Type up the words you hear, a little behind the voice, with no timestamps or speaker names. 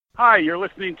Hi, you're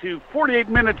listening to 48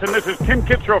 Minutes, and this is Tim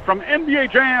Kitzrow from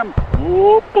NBA Jam.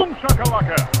 Whoa, boom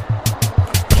shakalaka.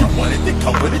 You wanted to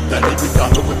come with it, done it,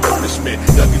 regardless with punishment.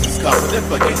 Youngest is confident,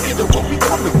 but can't handle what we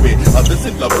coming with. Others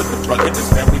in love with the drug and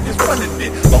this family just running it.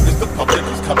 Long as the public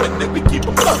is coming, then we keep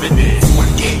them loving it.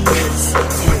 28 minutes,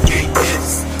 28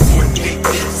 minutes, 28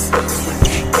 minutes,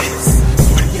 28 minutes,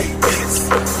 28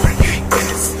 minutes, 28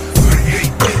 minutes,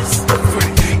 28 minutes,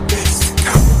 28 minutes.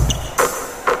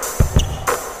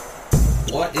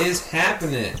 What is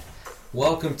happening?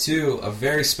 Welcome to a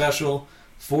very special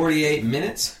 48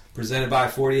 Minutes presented by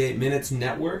 48 Minutes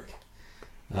Network.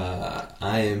 I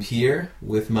am here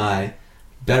with my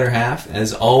better half,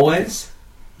 as always,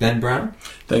 Ben Brown.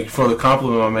 Thank you for the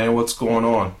compliment, my man. What's going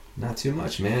on? Not too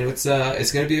much, man. It's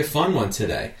going to be a fun one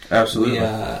today. Absolutely.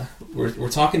 We're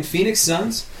talking Phoenix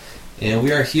Suns, and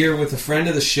we are here with a friend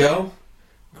of the show,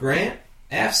 Grant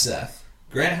Afseth.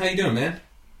 Grant, how you doing, man?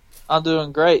 I'm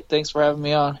doing great. Thanks for having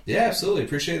me on. Yeah, absolutely.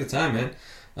 Appreciate the time, man.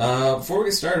 Before we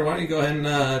get started, why don't you go ahead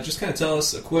and just kind of tell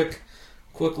us a quick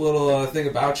little thing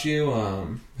about you,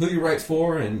 who you write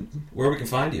for, and where we can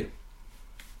find you.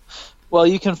 Well,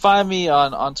 you can find me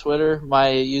on Twitter. My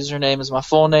username is my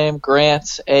full name,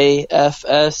 Grant, A-F-S-E-T-H,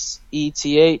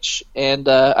 and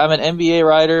I'm an NBA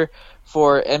writer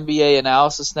for NBA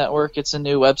Analysis Network. It's a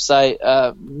new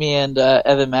website me and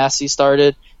Evan Massey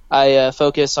started. I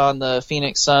focus on the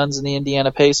Phoenix Suns and the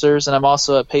Indiana Pacers, and I'm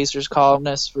also a Pacers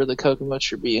columnist for the Kokomo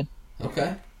Tribune.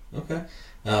 Okay.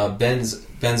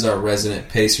 Ben's our resident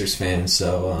Pacers fan,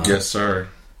 so yes, sir.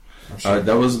 Sure.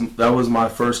 That was my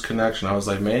first connection. I was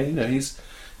like, man,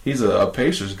 he's a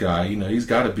Pacers guy. He's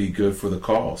got to be good for the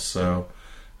cause. So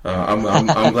I'm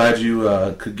glad you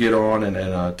could get on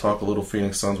and talk a little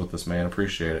Phoenix Suns with us, man.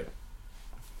 Appreciate it.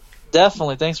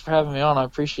 Definitely. Thanks for having me on. I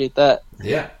appreciate that.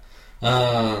 Yeah.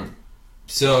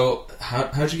 So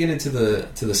how'd you get into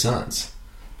the Suns?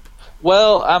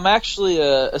 Well, I'm actually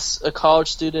a college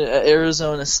student at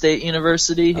Arizona State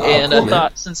University, and cool, I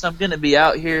thought since I'm going to be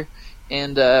out here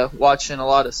and watching a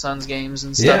lot of Suns games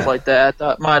and stuff like that, I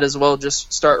thought might as well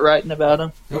just start writing about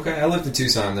them. Okay, I lived in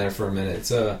Tucson there for a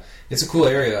minute. It's a cool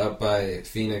area up by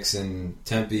Phoenix and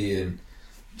Tempe and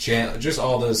just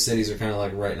all those cities are kind of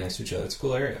like right next to each other. It's a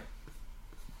cool area.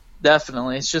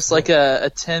 Definitely. It's just like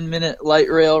a 10-minute light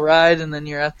rail ride, and then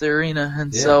you're at the arena,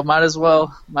 and so might as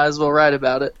well write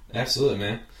about it. Absolutely,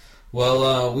 man.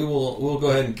 Well, we'll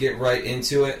go ahead and get right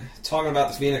into it. Talking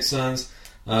about the Phoenix Suns,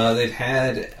 they've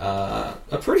had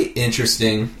a pretty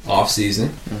interesting offseason.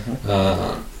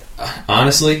 Mm-hmm.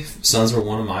 Honestly, Suns are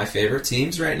one of my favorite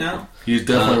teams right now. He's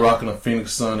definitely rocking a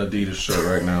Phoenix Sun Adidas shirt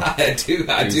right now. I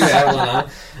do have one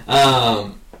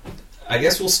on. I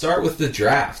guess we'll start with the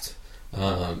draft.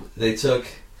 They took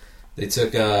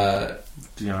DeAndre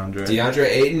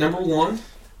Ayton, number one.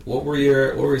 What were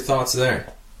your thoughts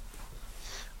there?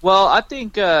 Well, I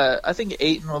think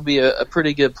Ayton will be a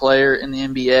pretty good player in the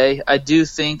NBA. I do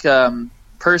think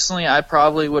personally, I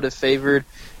probably would have favored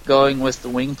going with the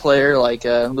wing player like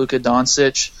Luka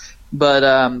Doncic,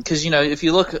 but because if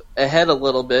you look ahead a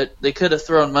little bit, they could have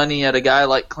thrown money at a guy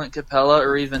like Clint Capella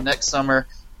or even next summer,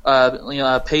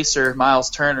 Pacer Miles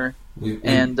Turner. We've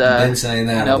been saying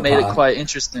that, made it quite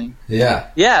interesting. Yeah.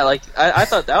 Like I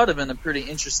thought that would have been a pretty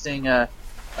interesting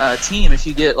team if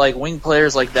you get like wing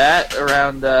players like that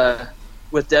around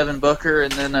with Devin Booker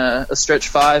and then a stretch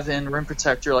five and rim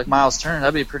protector like Miles Turner.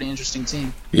 That'd be a pretty interesting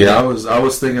team. Yeah, I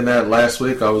was thinking that last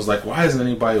week. I was like, why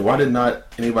did not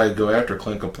anybody go after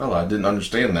Clint Capella? I didn't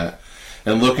understand that.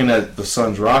 And looking at the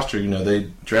Suns roster, they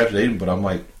drafted Ayton, but I'm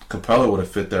like, Capella would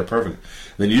have fit there perfect.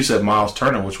 Then you said Miles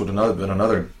Turner, which would have been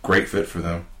another great fit for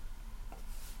them.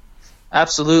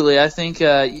 Absolutely. I think,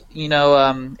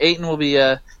 Ayton will be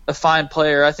a fine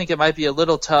player. I think it might be a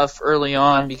little tough early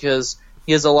on because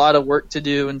he has a lot of work to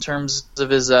do in terms of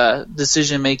his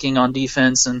decision-making on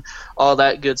defense and all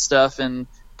that good stuff, and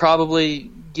probably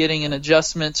getting an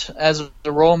adjustment as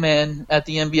a role man at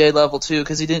the NBA level too,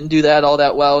 because he didn't do that all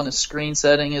that well, and his screen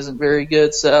setting isn't very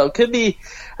good. So I think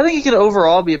he could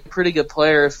overall be a pretty good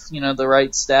player if the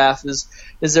right staff is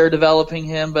there developing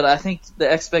him. But I think the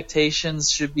expectations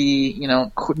should be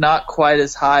not quite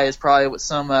as high as probably what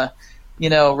some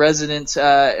resident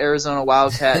Arizona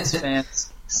Wildcats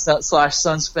fans /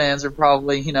 Suns fans are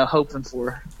probably hoping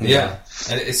for. Yeah,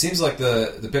 and it seems like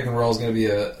the pick and roll is going to be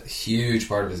a huge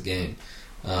part of his game.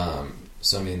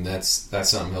 So I mean that's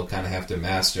something he'll kind of have to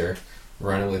master,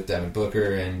 running with Devin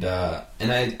Booker, and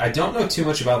I don't know too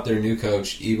much about their new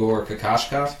coach Igor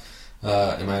Kokoshkov.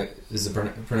 Is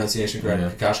the pronunciation correct?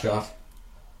 Yeah. Kokoshkov.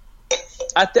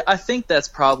 I think that's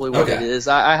probably what it is.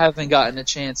 I haven't gotten a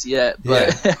chance yet,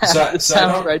 but yeah. it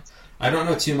sounds right. I don't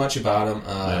know too much about him.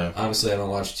 Yeah. Obviously, I don't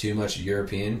watch too much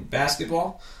European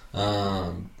basketball.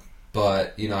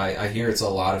 But, I hear it's a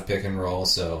lot of pick and roll,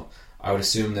 so I would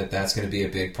assume that that's going to be a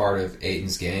big part of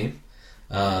Ayton's game.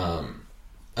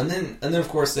 And then of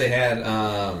course, they had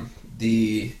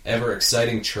the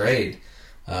ever-exciting trade,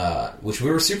 which we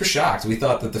were super shocked. We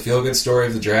thought that the feel-good story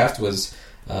of the draft was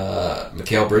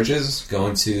Mikal Bridges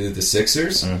going to the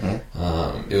Sixers.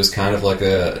 It was kind of like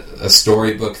a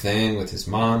storybook thing with his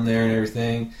mom there and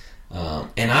everything.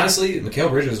 And honestly, Mikal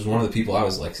Bridges was one of the people I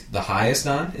was the highest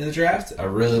on in the draft. I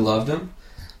really loved him.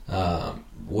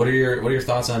 What are your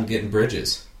thoughts on getting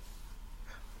Bridges?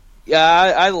 Yeah,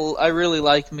 I really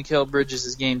like Mikal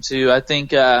Bridges' game too. I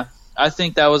think that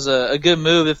was a good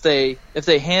move if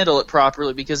they handle it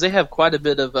properly, because they have quite a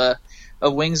bit of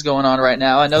wings going on right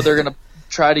now. I know they're going to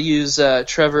try to use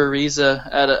Trevor Ariza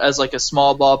as like a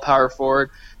small ball power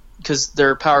forward, because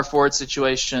their power forward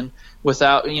situation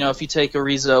without, if you take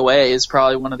Ariza away, is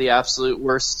probably one of the absolute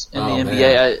worst in the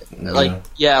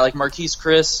NBA. Like Marquise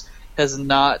Chris has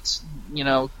not,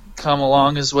 come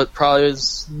along as what probably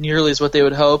is nearly as what they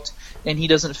would hoped, and he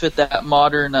doesn't fit that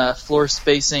modern floor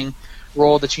spacing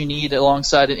role that you need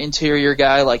alongside an interior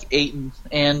guy like Ayton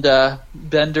and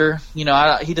Bender. He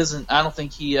doesn't. I don't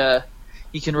think he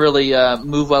can really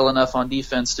move well enough on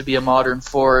defense to be a modern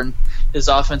four. And his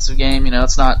offensive game,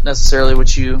 it's not necessarily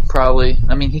what you probably.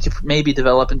 I mean, he could maybe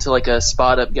develop into like a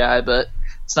spot up guy, but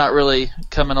it's not really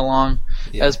coming along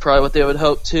as probably what they would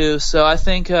hope to. So I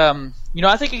think.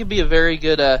 I think it could be a very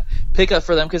good pickup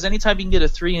for them, because anytime you can get a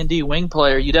 3-and-D wing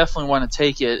player, you definitely want to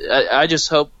take it. I just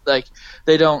hope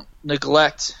they don't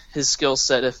neglect his skill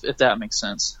set, if that makes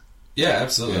sense. Yeah,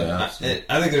 absolutely. Yeah, absolutely.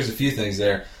 I think there's a few things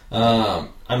there.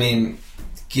 Getting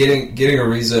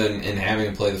Ariza and having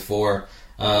him play the 4,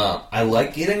 I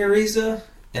like getting Ariza,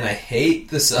 and I hate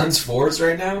the Suns' 4s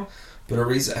right now. But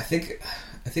Ariza, I think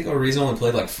Ariza only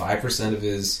played like 5% of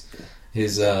his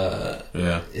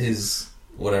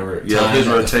whatever. Yeah, his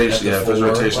rotation. His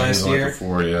rotation last year. Like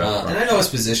 4, yeah. And I know it's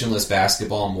positionless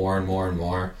basketball more and more and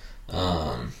more.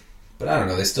 But I don't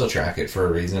know. They still track it for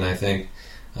a reason, I think.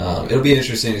 It'll be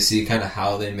interesting to see kind of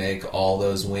how they make all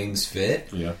those wings fit.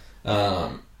 Yeah.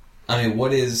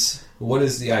 What is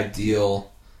the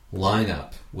ideal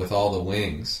lineup with all the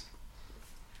wings?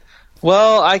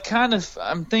 Well,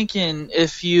 I'm thinking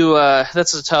if you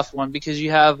that's a tough one, because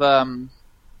you have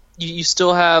you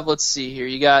still have, let's see here,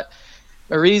 you got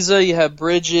Ariza, you have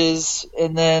Bridges,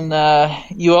 and then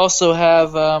you also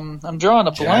have I'm drawing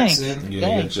a blank. Yeah, Jackson. You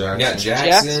got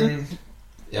Jackson.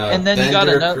 And then Bender, you got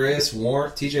another Chris,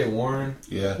 TJ Warren.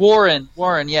 Yeah. Warren.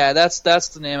 Yeah, that's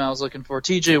the name I was looking for.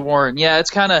 TJ Warren. Yeah,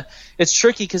 it's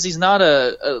tricky because he's not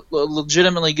a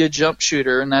legitimately good jump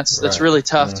shooter, and that's really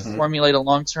tough to formulate a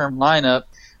long-term lineup.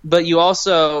 But you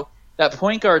also, that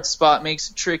point guard spot makes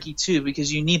it tricky too,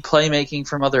 because you need playmaking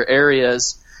from other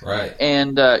areas. Right.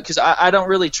 And because I don't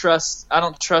trust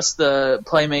the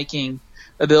playmaking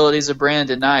abilities of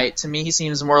Brandon Knight. To me, he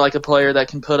seems more like a player that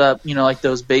can put up, like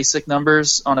those basic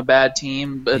numbers on a bad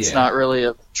team, but it's not really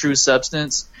a true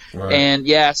substance. Right.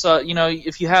 And so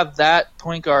if you have that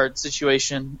point guard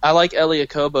situation, I like Elie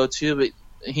Okobo too, but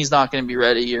he's not going to be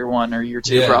ready year 1 or year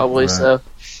 2 probably.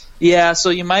 Right. So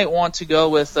you might want to go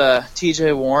with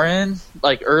TJ Warren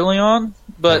like early on,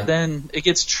 but then it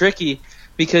gets tricky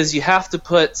because you have to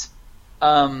put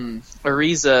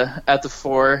Ariza at the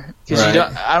 4, because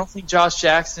I don't think Josh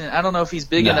Jackson. I don't know if he's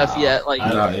big enough yet.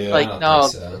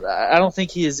 I don't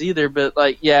think he is either. But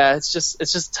it's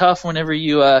just tough whenever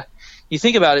you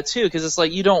think about it too, because it's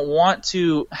like you don't want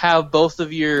to have both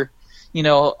of your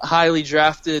highly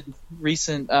drafted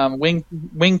recent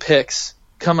wing picks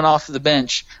coming off of the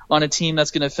bench on a team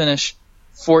that's going to finish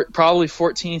probably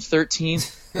 14th,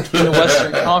 13th in the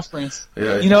Western Conference.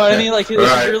 Yeah, you know what I mean? Like,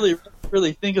 it's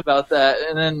really think about that.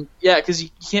 And then, because you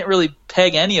can't really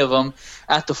peg any of them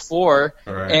at the 4,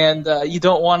 and you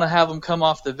don't want to have them come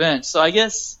off the bench. So I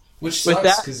guess which with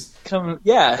sucks,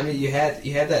 that because you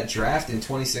had that draft in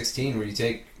 2016 where you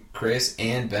take Chris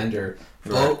and Bender.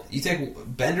 Well, you take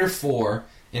Bender 4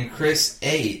 and Chris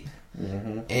 8,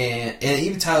 and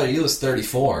even Tyler Ulis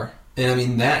 34.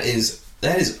 And that is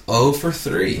 0 for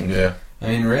 3. Yeah.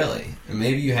 Really. And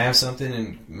maybe you have something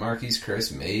in Marquise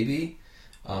Chris, maybe.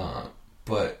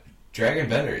 But Dragon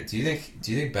Bender, do you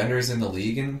think Bender is in the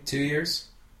league in 2 years?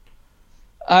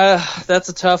 That's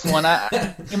a tough one.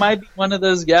 He might be one of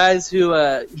those guys who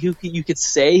you could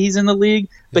say he's in the league,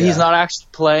 but he's not actually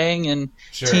playing. And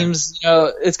teams,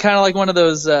 it's kind of like one of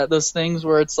those things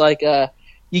where it's like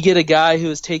you get a guy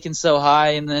who is taken so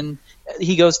high, and then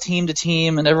he goes team to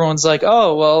team, and everyone's like,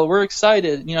 "Oh, well, we're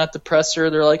excited." You know, at the presser,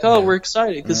 they're like, "Oh, we're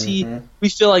excited because we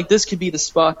feel like this could be the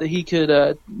spot that he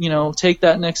could, take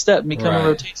that next step and become a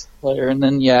rotation player." And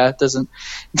then, it doesn't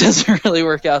really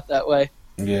work out that way.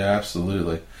 Yeah,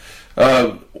 absolutely.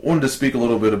 Wanted to speak a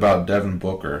little bit about Devin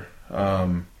Booker,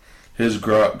 his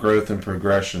growth and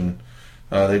progression.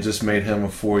 They just made him a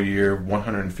 4-year,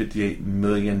 $158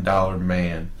 million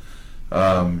man.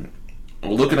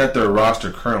 Looking at their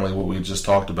roster currently, what we just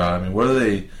talked about, I mean, what are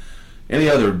they? Any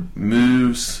other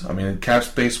moves? I mean, cap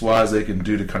space wise, they can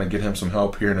do to kind of get him some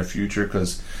help here in the future,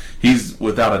 because he's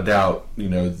without a doubt,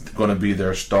 going to be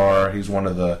their star. He's one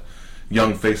of the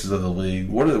young faces of the league.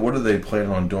 What are they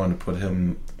planning on doing to put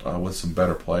him with some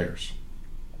better players?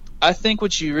 I think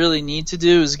what you really need to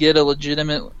do is get a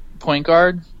legitimate point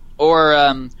guard,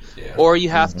 or you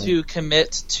have to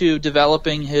commit to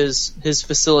developing his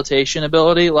facilitation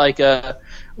ability, like a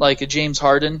James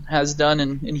Harden has done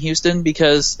in Houston,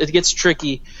 because it gets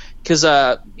tricky. Because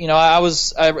in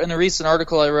a recent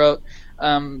article I wrote,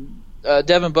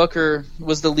 Devin Booker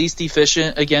was the least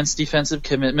efficient against defensive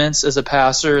commitments as a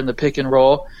passer in the pick and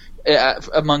roll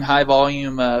among high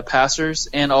volume passers,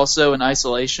 and also in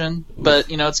isolation. But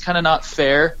it's kind of not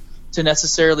fair to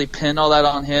necessarily pin all that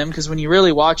on him, because when you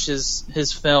really watch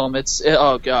his film, it's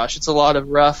a lot of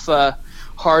rough,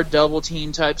 hard double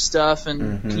team type stuff,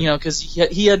 and because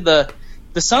he had the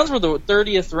Suns were the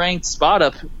 30th ranked spot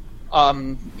up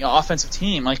offensive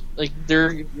team, like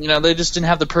they just didn't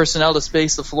have the personnel to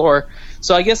space the floor.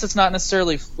 So I guess it's not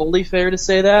necessarily fully fair to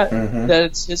say that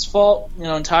it's his fault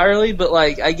entirely, but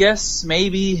I guess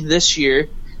maybe this year,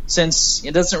 since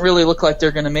it doesn't really look like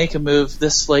they're going to make a move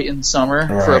this late in summer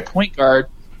for a point guard,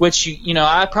 which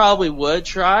I probably would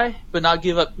try, but not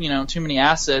give up too many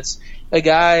assets. A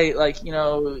guy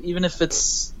even if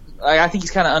it's I think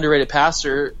he's kind of underrated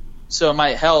passer, so it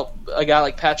might help. A guy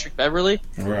like Patrick Beverly,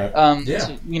 to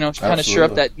kind of shore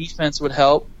up that defense would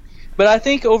help. But I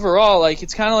think overall,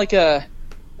 it's kind of like a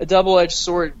double-edged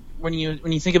sword when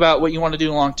you think about what you want to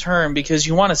do long term, because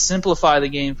you want to simplify the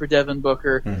game for Devin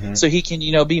Booker so he can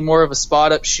be more of a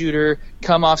spot up shooter,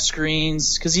 come off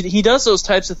screens, because he does those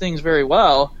types of things very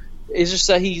well. It's just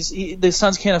that the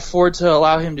Suns can't afford to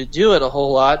allow him to do it a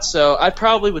whole lot. So I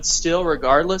probably would still,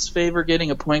 regardless, favor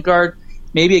getting a point guard.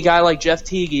 Maybe a guy like Jeff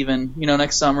Teague even,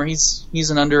 next summer.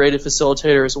 He's an underrated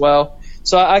facilitator as well.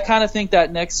 So I kind of think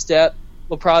that next step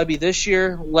will probably be this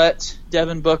year. Let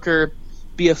Devin Booker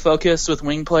be a focus with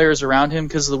wing players around him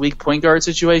because of the weak point guard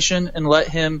situation, and let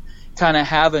him kind of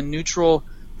have a neutral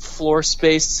floor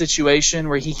space situation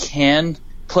where he can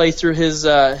play through his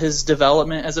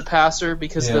development as a passer,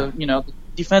 because the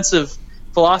defensive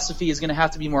philosophy is going to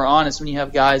have to be more honest when you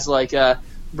have guys like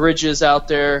Bridges out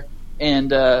there and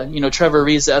Trevor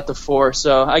Ariza at the 4.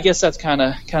 So I guess that's kind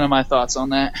of my thoughts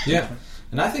on that. Yeah.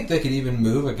 And I think they could even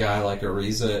move a guy like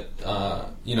Ariza,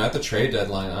 at the trade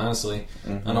deadline, honestly,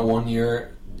 on a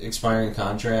 1-year expiring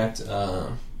contract.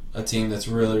 A team that's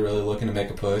really, really looking to make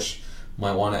a push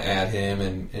might want to add him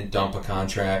and dump a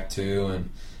contract too. And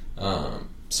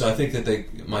so I think that they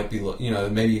might be,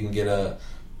 maybe you can get a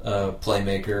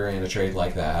playmaker in a trade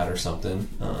like that or something.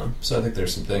 So I think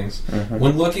there's some things.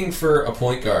 When looking for a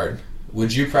point guard,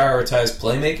 would you prioritize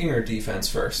playmaking or defense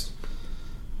first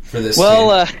for this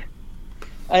team?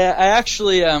 I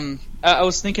actually I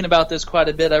was thinking about this quite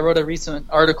a bit. I wrote a recent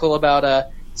article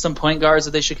about some point guards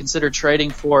that they should consider trading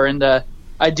for, and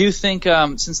I do think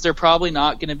since they're probably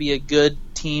not going to be a good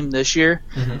team this year,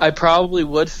 I probably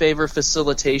would favor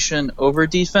facilitation over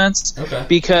defense,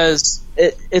 because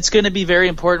it's going to be very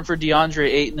important for DeAndre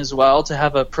Ayton as well to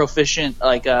have a proficient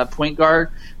point guard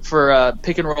for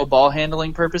pick and roll ball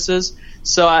handling purposes.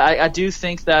 So I do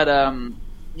think that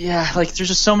there's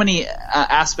just so many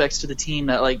aspects to the team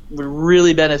that would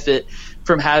really benefit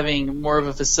from having more of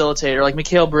a facilitator. Like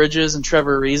Mikal Bridges and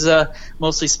Trevor Ariza,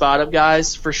 mostly spot up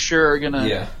guys, for sure are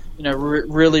gonna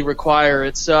really require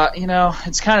it. So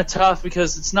it's kind of tough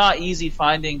because it's not easy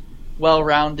finding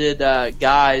well-rounded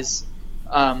guys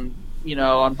on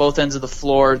both ends of the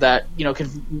floor that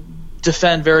can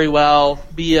defend very well,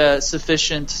 be a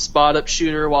sufficient spot-up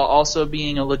shooter while also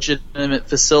being a legitimate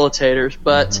facilitator.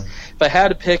 But if I had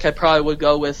to pick, I probably would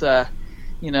go with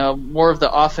more of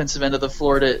the offensive end of the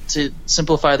floor to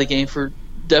simplify the game for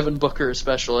Devin Booker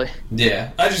especially.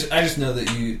 Yeah, I just know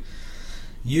that you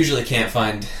usually can't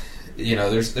find,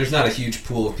 there's not a huge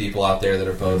pool of people out there that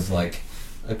are both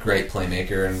a great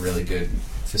playmaker and really good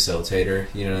facilitator.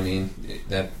 You know what I mean?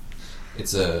 That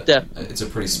it's a Definitely. it's a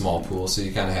pretty small pool, so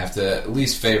you kind of have to at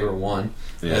least favor one.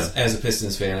 Yeah. As a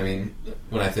Pistons fan, I mean,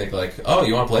 when I think like, oh,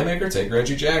 you want a playmaker, take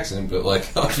Reggie Jackson, but like,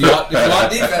 if you want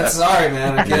defense, sorry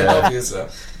man, I can't help you. So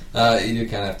you do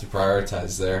kind of have to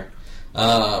prioritize there.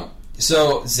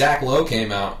 So Zach Lowe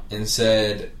came out and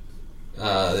said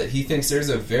that he thinks there's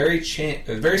a very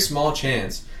small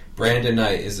chance Brandon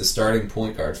Knight is the starting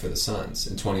point guard for the Suns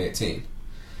in 2018.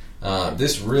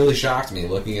 This really shocked me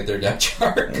looking at their depth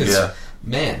chart because,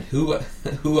 man, who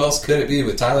else could it be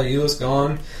with Tyler Ulis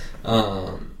gone?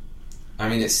 I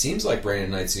mean, it seems like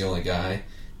Brandon Knight's the only guy.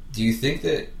 Do you think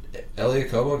that Elie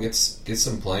Okobo gets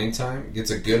some playing time, gets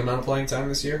a good amount of playing time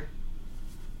this year?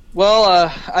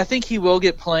 Well, I think he will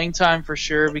get playing time for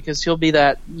sure because he'll be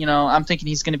that, I'm thinking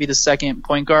he's going to be the second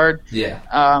point guard.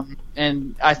 Yeah.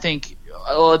 And I think,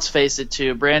 let's face it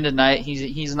too, Brandon Knight,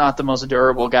 he's not the most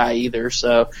durable guy either.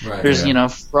 So there's,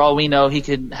 for all we know, he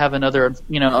could have another,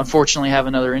 unfortunately have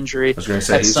another injury. I was going to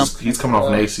say, he's coming off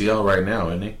an ACL right now,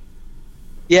 isn't he?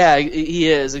 Yeah, he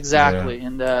is, exactly. Yeah.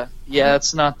 And,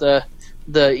 it's not the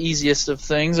easiest of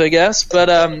things, I guess. But,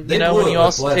 when you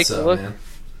also take a look. Man.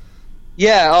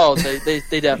 Yeah,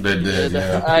 they definitely did.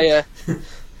 That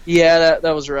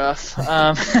was rough.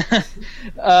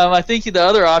 I think the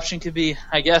other option could be,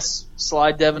 I guess,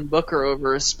 slide Devin Booker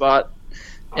over a spot,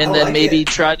 and then maybe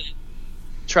try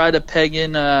to peg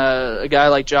in a guy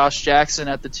like Josh Jackson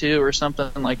at the 2 or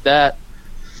something like that.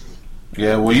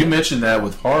 Yeah, well, you mentioned that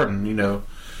with Harden,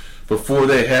 before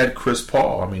they had Chris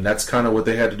Paul. I mean, that's kind of what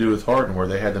they had to do with Harden, where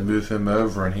they had to move him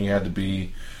over, and he had to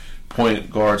be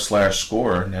point guard /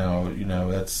 scorer. Now,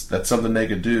 that's something they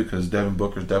could do because Devin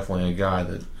Booker's definitely a guy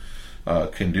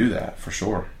that can do that for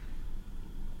sure.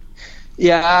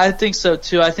 Yeah, I think so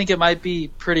too. I think it might be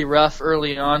pretty rough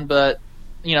early on, but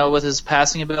with his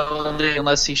passing ability,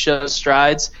 unless he shows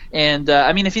strides, and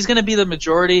if he's going to be the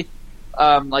majority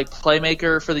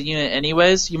playmaker for the unit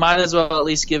anyways, you might as well at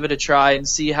least give it a try and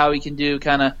see how he can do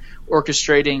kind of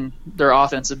orchestrating their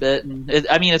offense a bit. And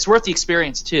it's worth the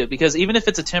experience too, because even if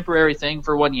it's a temporary thing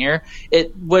for 1 year,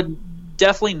 it would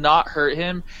definitely not hurt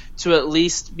him to at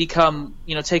least become,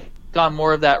 take on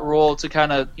more of that role to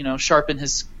kind of, sharpen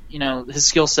his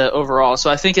skill set overall. So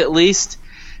I think at least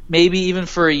maybe even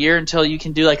for a year until you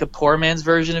can do like a poor man's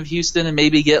version of Houston and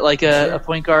maybe get like a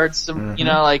point guard,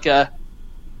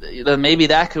 maybe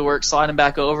that could work, slide him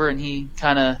back over and he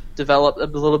kind of develop a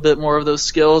little bit more of those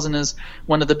skills and is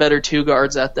one of the better 2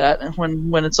 guards at that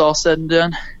when it's all said and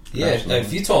done. Yeah,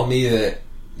 if you told me that,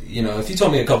 if you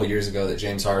told me a couple years ago that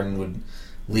James Harden would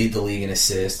lead the league in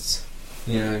assists,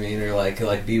 you know what I mean, or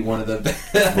like be one of the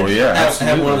have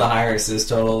one of the higher assist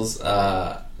totals,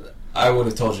 I would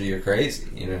have told you you're crazy.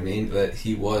 You know what I mean? That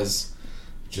he was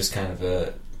just kind of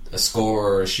a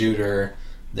scorer or a shooter.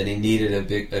 That he needed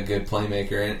a good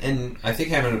playmaker, and I think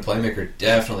having a playmaker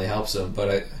definitely helps him.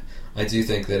 But I do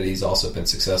think that he's also been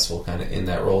successful kind of in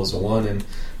that role as a 1, and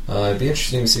it'd be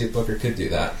interesting to see if Booker could do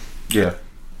that. Yeah,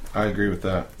 I agree with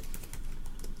that.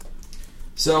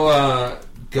 So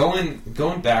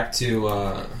going back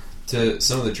to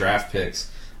some of the draft picks,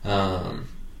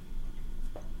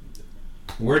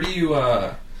 where do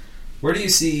you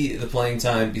see the playing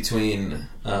time between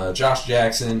Josh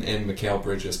Jackson and Mikal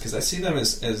Bridges? Because I see them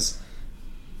as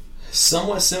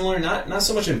somewhat similar, not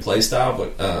so much in play style,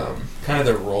 but kind of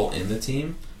their role in the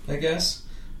team, I guess.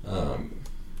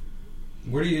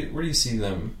 Where do you see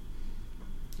them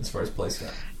as far as play style?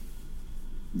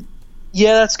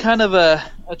 Yeah, that's kind of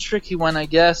a tricky one, I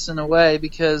guess, in a way,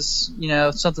 because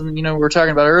something we were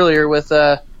talking about earlier with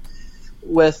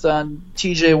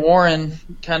T.J. Warren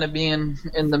kind of being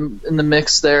in the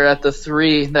mix there at the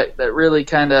 3, that really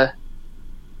kind of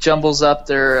jumbles up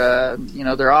their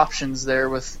their options there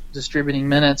with distributing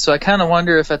minutes. So I kind of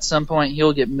wonder if at some point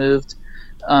he'll get moved.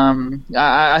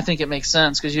 I think it makes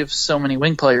sense because you have so many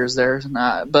wing players there.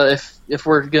 But if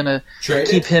we're gonna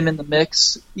keep him in the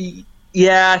mix,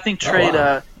 I think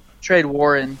trade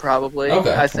Warren probably.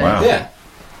 Okay. I think. Wow. Yeah.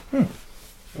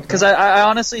 Because I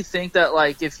honestly think that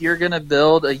if you're going to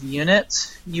build a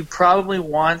unit, you probably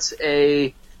want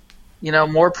a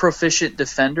more proficient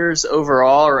defenders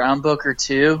overall around Booker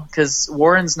too. Because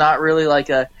Warren's not really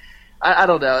I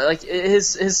don't know,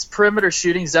 his perimeter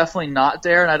shooting's definitely not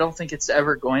there, and I don't think it's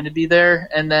ever going to be there.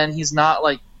 And then he's not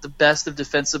the best of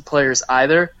defensive players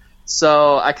either.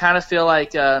 So I kind of feel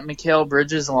like Mikal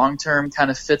Bridges long term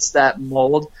kind of fits that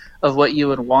mold of what you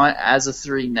would want as a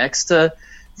 3 next to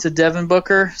Devin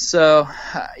Booker. So,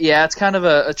 it's kind of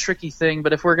a tricky thing.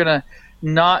 But if we're going to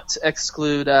not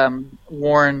exclude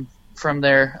Warren from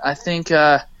there, I think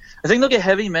they'll get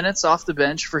heavy minutes off the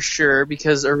bench for sure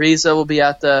because Ariza will be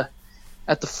at the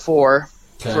 4.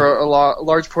 for a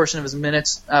large portion of his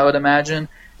minutes, I would imagine.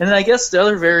 And then I guess the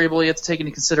other variable you have to take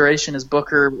into consideration is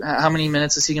Booker. How many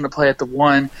minutes is he going to play at the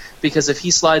 1? Because if he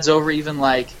slides over even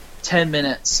like 10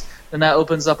 minutes, then that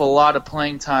opens up a lot of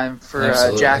playing time for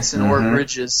Jackson or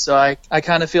Bridges. So I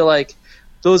kind of feel like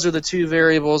those are the two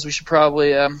variables we should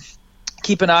probably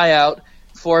keep an eye out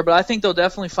for. But I think they'll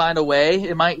definitely find a way.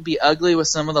 It might be ugly with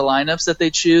some of the lineups that they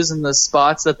choose and the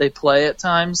spots that they play at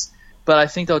times, but I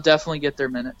think they'll definitely get their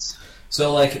minutes.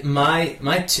 So, like,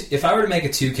 if I were to make a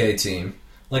 2K team,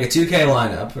 like a 2K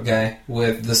lineup, okay,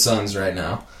 with the Suns right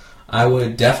now, I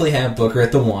would definitely have Booker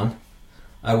at the 1.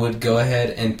 I would go ahead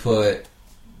and put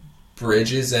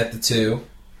Bridges at the 2.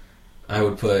 I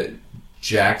would put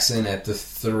Jackson at the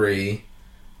 3,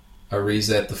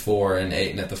 Ariza at the 4, and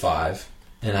Ayton at the 5.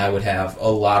 And I would have a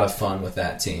lot of fun with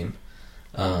that team.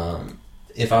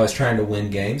 If I was trying to win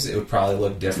games, it would probably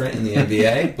look different in the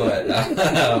NBA, but I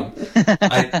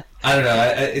don't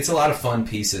know. It's a lot of fun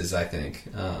pieces, I think,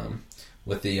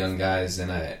 with the young guys,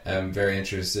 and I'm very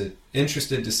interested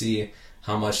to see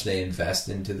how much they invest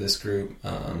into this group,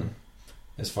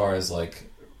 as far as like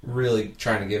really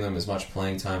trying to give them as much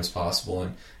playing time as possible,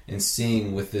 and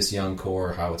seeing with this young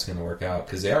core how it's going to work out,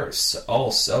 because they are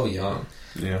all so young.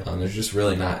 Yeah, there's just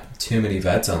really not too many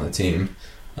vets on the team.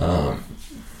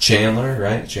 Chandler,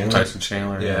 right? Tyson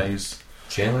Chandler, yeah, he's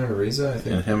Chandler and Ariza, I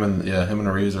think. And him and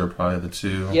Ariza are probably the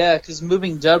two. Yeah, because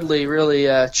moving Dudley really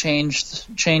changed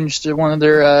one of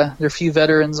their few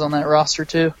veterans on that roster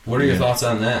too. What are your thoughts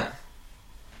on that?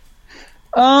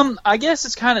 I guess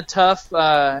it's kind of tough,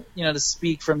 to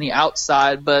speak from the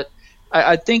outside, but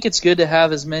I think it's good to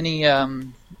have as many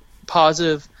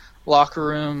positive locker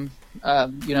room,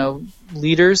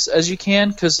 leaders as you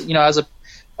can, because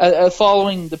as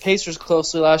following the Pacers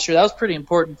closely last year, that was pretty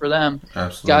important for them.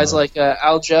 Absolutely. Guys like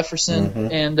Al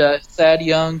Jefferson and Thad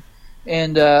Young,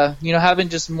 and having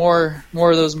just more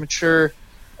of those mature,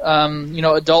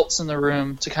 adults in the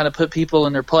room to kind of put people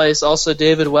in their place. Also,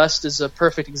 David West is a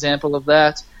perfect example of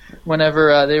that.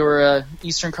 Whenever they were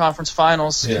Eastern Conference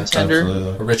Finals contender,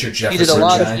 absolutely. Richard Jefferson, he did a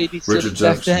lot of babysitting Richard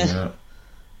Jefferson, back then.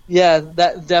 Yeah,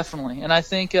 that definitely. And I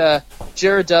think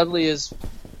Jared Dudley is,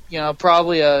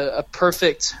 probably a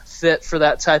perfect fit for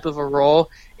that type of a role.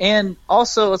 And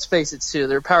also, let's face it, too,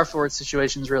 their power forward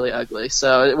situation is really ugly.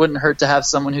 So it wouldn't hurt to have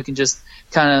someone who can just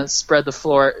kind of spread the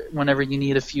floor whenever you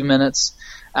need a few minutes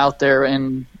out there,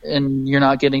 and you're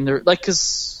not getting the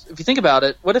because if you think about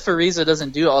it, what if Ariza doesn't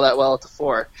do all that well at the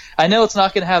 4? I know it's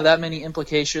not going to have that many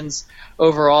implications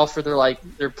overall for their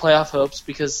playoff hopes,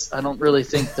 because I don't really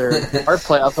think there are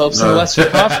playoff hopes in the Western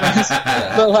Conference.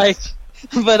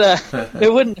 But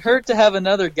it wouldn't hurt to have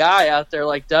another guy out there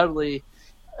like Dudley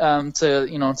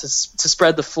to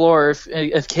spread the floor if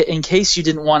in case you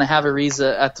didn't want to have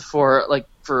Ariza at the 4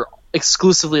 for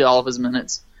exclusively all of his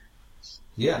minutes.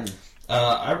 Yeah.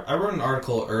 I wrote an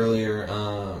article earlier,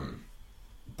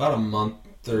 about a month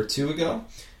or two ago,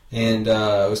 and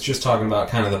I was just talking about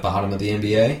kind of the bottom of the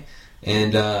NBA,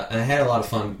 and I had a lot of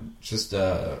fun just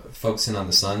focusing on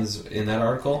the Suns in that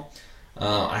article.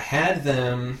 I had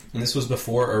them, and this was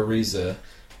before Ariza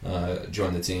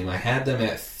joined the team, I had them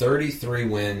at 33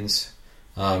 wins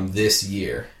this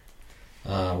year.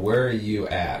 Where are you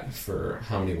at for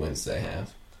how many wins they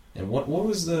have? And what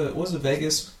was the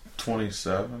Vegas?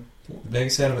 27.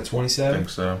 Vegas had him at 27? I think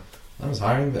so. That was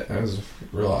higher than that. I was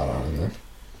real out on him then.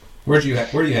 Where do you have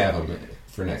him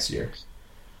for next year?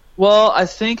 Well, I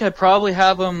think I probably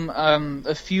have him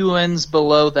a few wins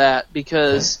below that,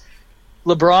 because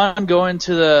LeBron going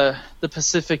to the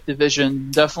Pacific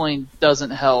Division definitely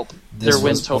doesn't help their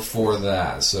win total. Before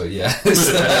that, so yes.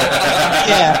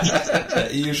 Yeah.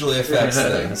 It usually affects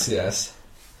things, yes.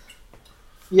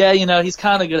 Yeah, he's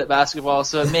kind of good at basketball,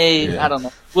 so it may, I don't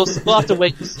know. We'll have to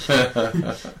wait and see.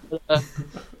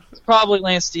 It's probably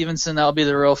Lance Stevenson that'll be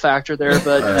the real factor there,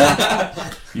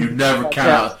 but you never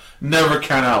count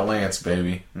out Lance,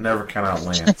 baby. Never count out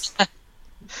Lance.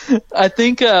 I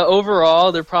think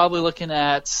overall they're probably looking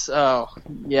at they're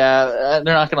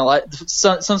not gonna like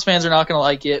some fans are not gonna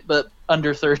like it, but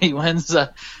under 30 wins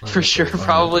for sure,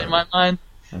 probably in my mind.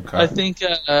 Okay.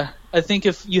 I think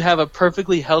if you have a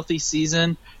perfectly healthy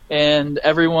season and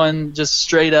everyone just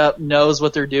straight up knows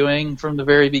what they're doing from the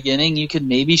very beginning, you could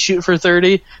maybe shoot for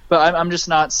 30. But I'm just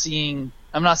not seeing.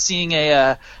 I'm not seeing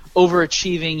a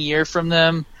overachieving year from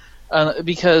them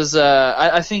because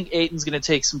I think Ayton's going to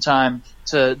take some time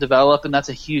to develop, and that's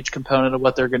a huge component of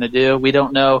what they're going to do. We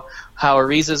don't know how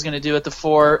Ariza is going to do at the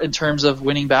 4 in terms of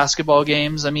winning basketball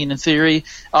games. I mean, in theory,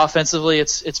 offensively,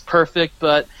 it's perfect,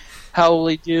 but how will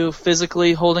he do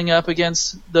physically holding up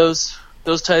against those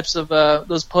types of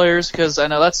those players? Because I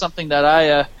know that's something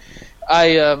that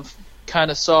I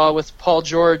kind of saw with Paul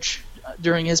George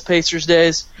during his Pacers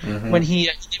days when he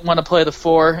didn't want to play the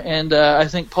 4, and I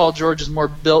think Paul George is more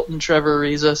built than Trevor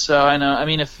Ariza. So I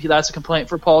mean, if that's a complaint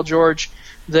for Paul George,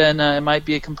 then it might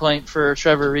be a complaint for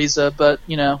Trevor Ariza. But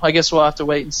I guess we'll have to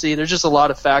wait and see. There's just a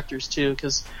lot of factors too,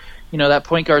 because that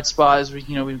point guard spot, as we've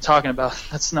been talking about,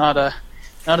 that's not a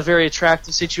very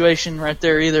attractive situation right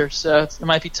there either. So it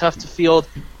might be tough to field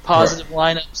positive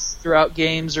lineups throughout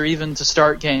games or even to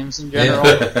start games in general.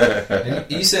 Yeah.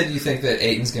 You said you think that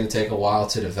Ayton's going to take a while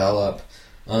to develop.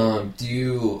 Do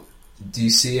you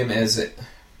see him as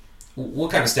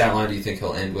what kind of stat line do you think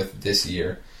he'll end with this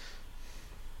year?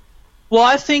 Well,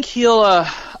 I think he'll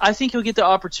get the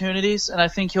opportunities, and I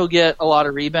think he'll get a lot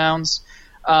of rebounds.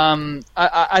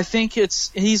 I think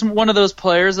he's one of those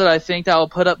players that I think that will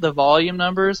put up the volume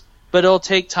numbers, but it'll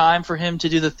take time for him to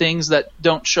do the things that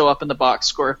don't show up in the box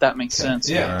score, if that makes sense.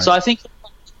 Yeah. So I think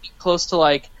close to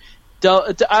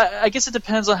I guess it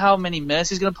depends on how many minutes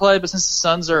he's going to play, but since the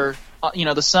Suns are,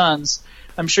 the Suns,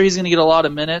 I'm sure he's going to get a lot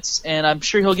of minutes, and I'm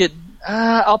sure he'll get,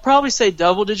 I'll probably say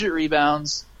double-digit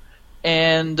rebounds.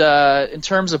 And in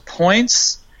terms of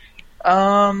points,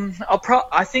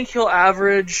 I think he'll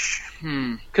average,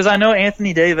 because I know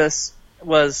Anthony Davis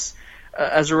was,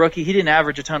 as a rookie, he didn't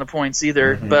average a ton of points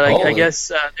either, but I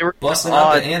guess they were busting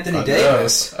out the Anthony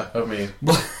Davis. I mean,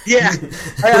 yeah,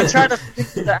 I'm trying to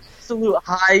think the absolute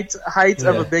height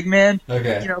of a big man,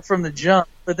 from the jump.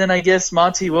 But then I guess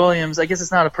Monty Williams, I guess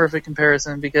it's not a perfect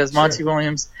comparison because Monty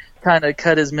Williams kind of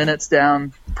cut his minutes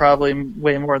down probably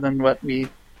way more than what we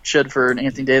should for an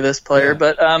Anthony Davis player. Yeah.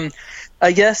 But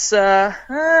I guess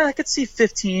I could see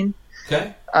 15.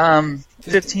 Okay.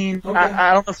 15. Okay.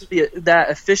 I don't know if it'd be that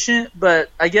efficient, but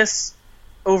I guess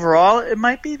overall it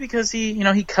might be because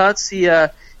he cuts. He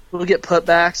will get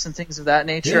putbacks and things of that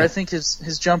nature. Yeah. I think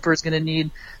his jumper is going to need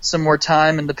some more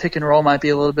time, and the pick and roll might be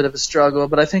a little bit of a struggle.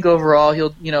 But I think overall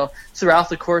he'll, throughout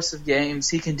the course of games,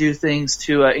 he can do things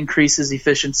to increase his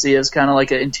efficiency as kind of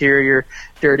like an interior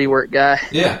dirty work guy.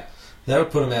 Yeah. That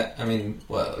would put him at,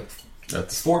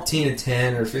 that's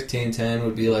 14-10 or 15-10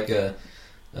 would be like a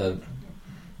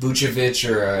Vucevic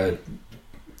or a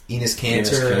Enes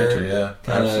Kanter,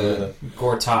 kind of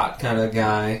Gortat kind of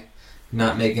guy,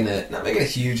 not making a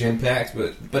huge impact,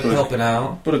 but helping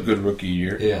out. But a good rookie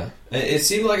year. Yeah, it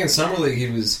seemed like in summer league he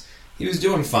was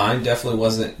doing fine. Definitely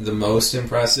wasn't the most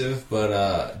impressive,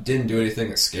 but didn't do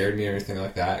anything that scared me or anything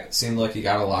like that. It seemed like he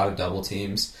got a lot of double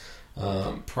teams.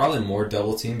 Probably more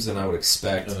double teams than I would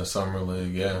expect in a summer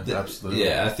league. Yeah, absolutely.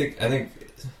 Yeah, I think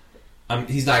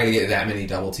he's not going to get that many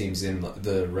double teams in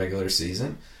the regular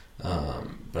season,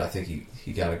 but I think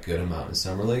he got a good amount in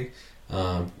summer league.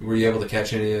 Were you able to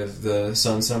catch any of the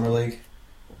Sun summer league?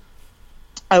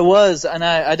 I was, and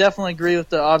I definitely agree with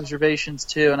the observations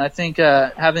too. And I think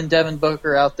having Devin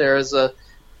Booker out there as a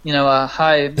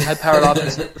high powered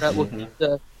offensive threat will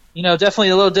definitely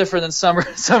a little different than summer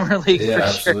league for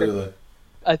absolutely. Sure.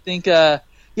 I think, I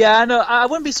know I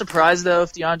wouldn't be surprised though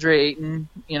if DeAndre Ayton,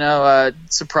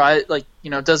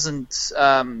 doesn't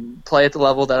play at the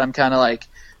level that I'm kind of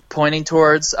pointing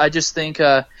towards. I just think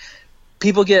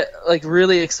people get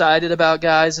really excited about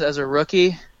guys as a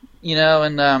rookie,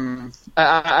 and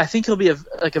I think he'll be a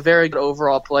very good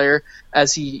overall player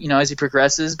as he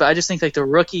progresses. But I just think the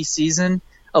rookie season,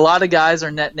 a lot of guys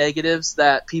are net negatives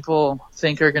that people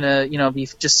think are going to, be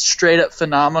just straight up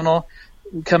phenomenal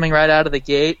coming right out of the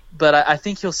gate. But I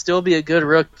think he'll still be a good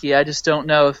rookie. I just don't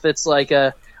know if it's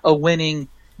a winning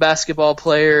basketball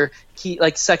player,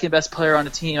 second best player on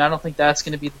the team. I don't think that's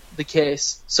going to be the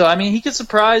case. So, he could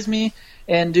surprise me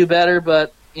and do better,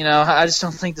 but, I just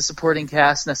don't think the supporting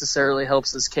cast necessarily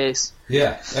helps his case.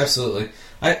 Yeah, absolutely.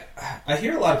 I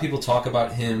hear a lot of people talk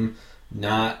about him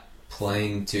not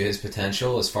playing to his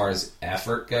potential as far as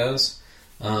effort goes.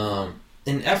 And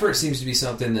effort seems to be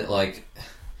something that,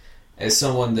 as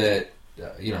someone that,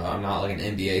 I'm not an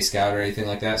NBA scout or anything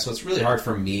like that, so it's really hard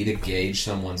for me to gauge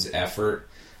someone's effort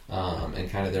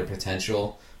and kind of their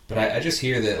potential. But I just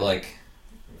hear that,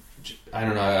 I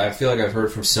don't know, I feel like I've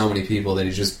heard from so many people that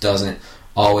he just doesn't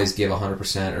always give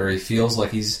 100%, or he feels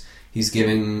like he's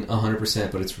giving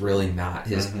 100%, but it's really not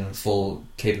his full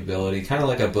capability. Kind of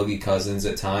like a Boogie Cousins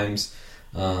at times.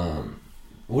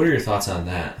 What are your thoughts on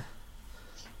that?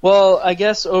 Well, I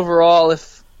guess overall,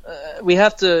 if we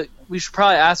should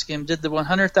probably ask him, did the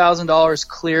 $100,000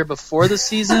 clear before the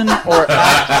season or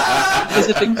after? Because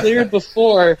if it cleared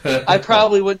before, I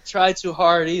probably wouldn't try too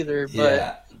hard either. But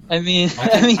yeah. I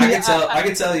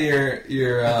can tell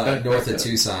you're north of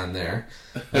Tucson there.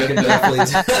 I can definitely.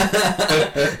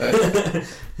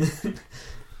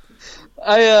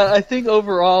 I think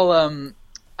overall,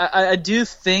 I do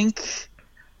think,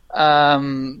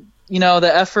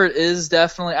 the effort is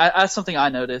definitely that's something I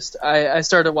noticed. I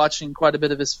started watching quite a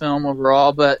bit of his film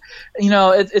overall, but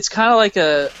it's kind of like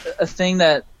a thing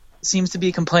that seems to be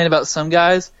a complaint about some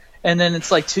guys, and then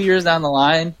it's like 2 years down the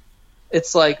line,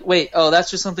 it's like, wait,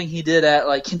 that's just something he did at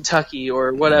like Kentucky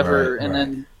or whatever, and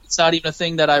then it's not even a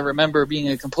thing that I remember being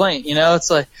a complaint. It's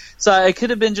like, so it could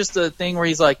have been just a thing where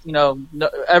he's like,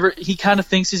 he kind of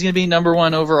thinks he's going to be number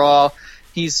one overall.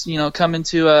 He's coming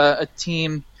to a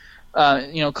team,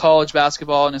 college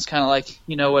basketball, and it's kind of like,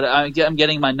 what, I'm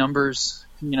getting my numbers,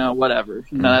 whatever,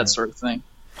 that sort of thing.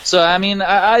 So I mean,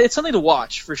 it's something to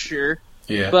watch for sure.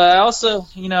 Yeah. But I also,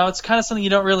 it's kind of something you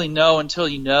don't really know until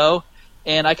you know,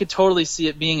 and I could totally see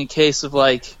it being a case of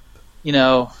like,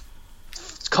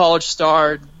 college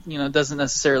star, doesn't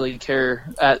necessarily care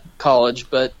at college,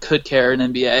 but could care in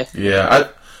NBA. Yeah,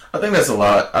 I think that's a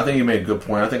lot. I think you made a good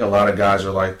point. I think a lot of guys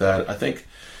are like that. I think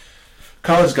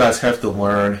college guys have to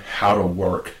learn how to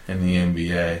work in the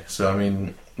NBA. So, I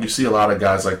mean, you see a lot of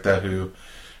guys like that who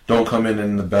don't come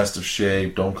in the best of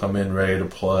shape, don't come in ready to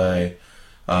play.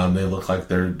 They look like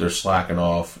they're slacking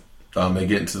off. They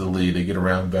get into the league. They get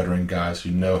around veteran guys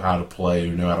who know how to play,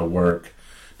 who know how to work.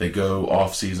 They go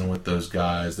off season with those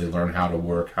guys. They learn how to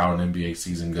work, how an NBA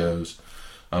season goes.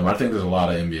 I think there's a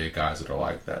lot of NBA guys that are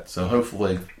like that. So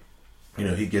hopefully,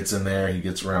 he gets in there. He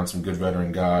gets around some good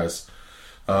veteran guys.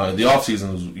 The off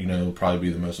season, will probably be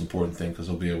the most important thing because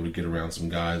he'll be able to get around some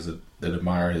guys that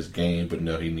admire his game but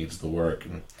know he needs the work,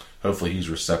 and hopefully he's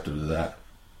receptive to that.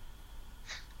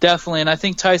 Definitely, and I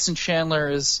think Tyson Chandler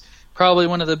is probably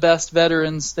one of the best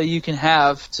veterans that you can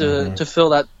have to fill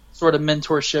that sort of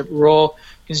mentorship role,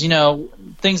 because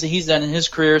things that he's done in his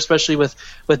career, especially with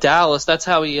Dallas, that's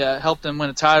how he helped him win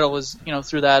a title, was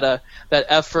through that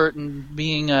effort and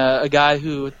being a guy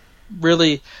who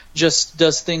really just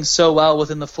does things so well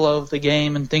within the flow of the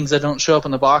game and things that don't show up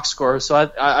in the box score.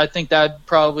 So I think that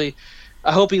probably,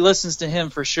 I hope he listens to him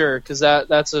for sure, because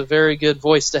that's a very good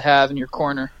voice to have in your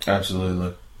corner.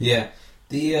 Absolutely. Yeah.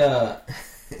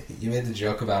 You made the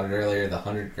joke about it earlier, the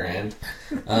 $100,000.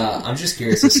 I'm just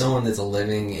curious, as someone that's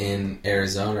living in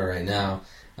Arizona right now,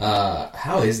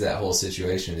 how is that whole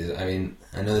situation? I mean,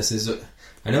 I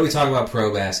know we talk about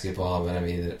pro basketball, but I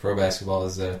mean, pro basketball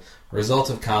is a result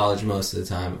of college most of the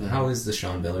time. Mm-hmm. How is the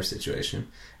Sean Miller situation?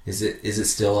 Is it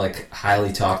still like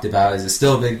highly talked about? Is it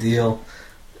still a big deal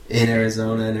in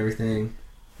Arizona and everything,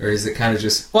 or is it kind of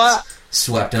just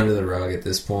swept under the rug at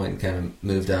this point and kind of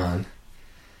moved on?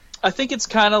 I think it's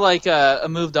kind of like a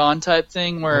moved on type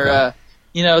thing where,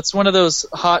 it's one of those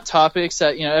hot topics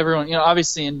that, everyone,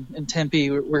 obviously in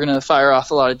Tempe, we're going to fire off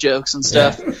a lot of jokes and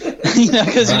stuff, because, you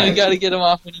got to get them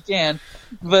off when you can.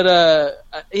 But,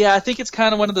 I think it's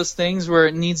kind of one of those things where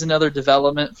it needs another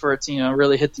development for it to,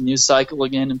 really hit the news cycle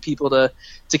again and people to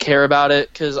care about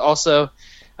it. Because also,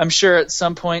 I'm sure at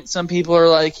some point some people are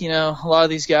like, a lot of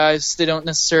these guys, they don't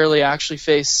necessarily actually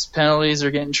face penalties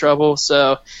or get in trouble,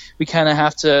 so we kind of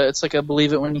have to, it's like a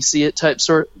believe it when you see it type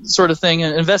sort of thing.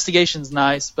 And investigation's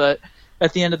nice, but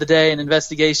at the end of the day, an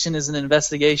investigation is an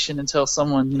investigation until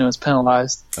someone, is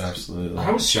penalized. Absolutely. I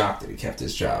was shocked that he kept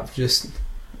his job.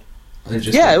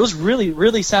 It was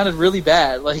really sounded really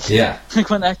bad. Like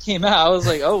when that came out, I was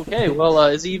like, oh, okay, well,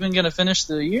 is he even going to finish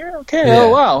the year? Okay, yeah. Oh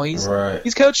wow, he's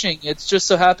coaching. It's just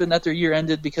so happened that their year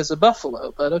ended because of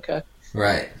Buffalo, but okay.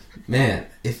 Right, man.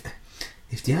 If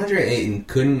DeAndre Ayton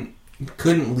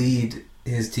couldn't lead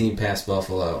his team past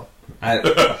Buffalo, I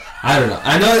don't know.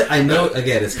 I know.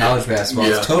 Again, it's college basketball.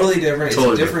 Yeah. It's totally different. It's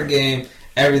a different game.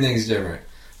 Everything's different,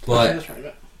 but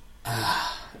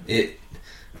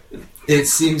It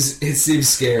seems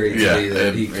scary to me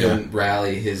that he couldn't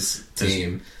rally his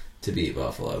team to beat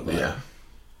Buffalo. But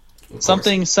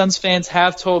something Suns fans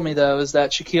have told me, though, is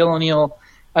that Shaquille O'Neal,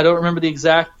 I don't remember the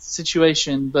exact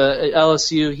situation, but at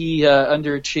LSU he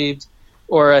underachieved,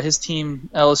 or his team,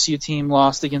 LSU team,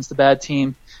 lost against the bad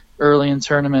team early in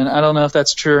tournament. I don't know if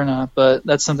that's true or not, but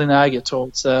that's something that I get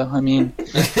told. So, I mean, it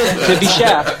could be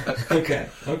Shaq. Okay.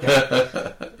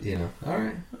 All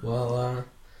right.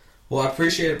 Well, I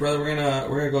appreciate it, brother. We're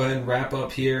gonna go ahead and wrap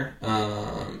up here.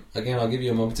 Again, I'll give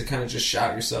you a moment to kind of just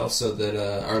shout yourself so that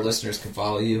our listeners can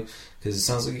follow you, because it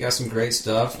sounds like you got some great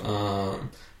stuff.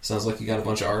 Sounds like you got a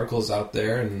bunch of articles out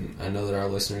there, and I know that our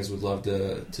listeners would love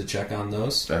to check on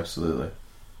those. Absolutely.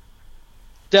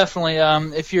 Definitely.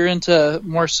 If you're into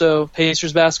more so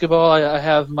Pacers basketball, I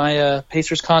have my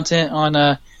Pacers content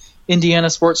on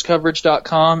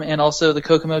IndianaSportsCoverage.com and also the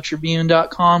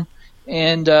KokomoTribune.com.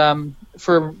 And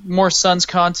for more Suns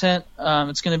content,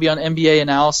 it's going to be on NBA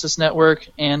Analysis Network.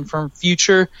 And from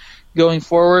future, going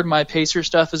forward, my Pacer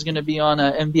stuff is going to be on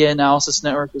NBA Analysis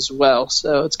Network as well.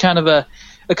 So it's kind of a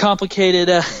complicated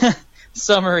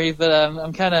summary, but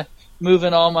I'm kind of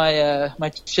moving all my my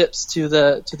chips to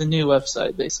the new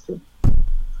website, basically.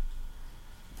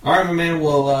 All right, my man.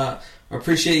 Well, I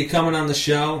appreciate you coming on the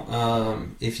show.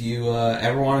 If you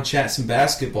ever want to chat some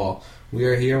basketball, we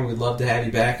are here, and we'd love to have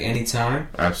you back anytime.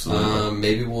 Absolutely.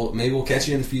 Maybe we'll catch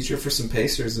you in the future for some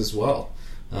Pacers as well.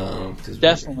 Because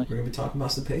Definitely, we're going to be talking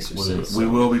about some Pacers soon. We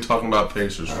will be talking about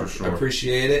Pacers for sure. I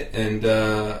appreciate it, and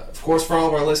of course, for all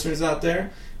of our listeners out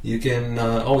there, you can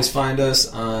always find us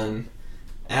on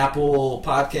Apple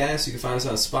Podcasts. You can find us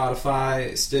on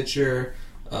Spotify, Stitcher,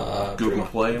 Google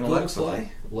Play, and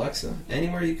Alexa.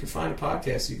 Anywhere you can find a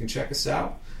podcast, you can check us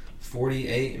out.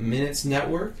 48 Minutes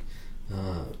Network.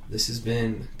 This has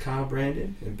been Kyle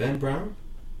Brandon and Ben Brown.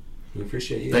 We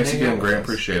appreciate you. Thanks again, Grant.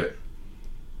 Appreciate it.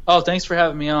 Oh, thanks for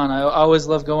having me on. I always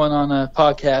love going on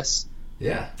podcasts.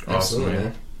 Yeah, Awesome, absolutely,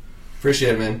 man.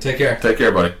 Appreciate it, man. Take care. Take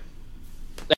care, buddy.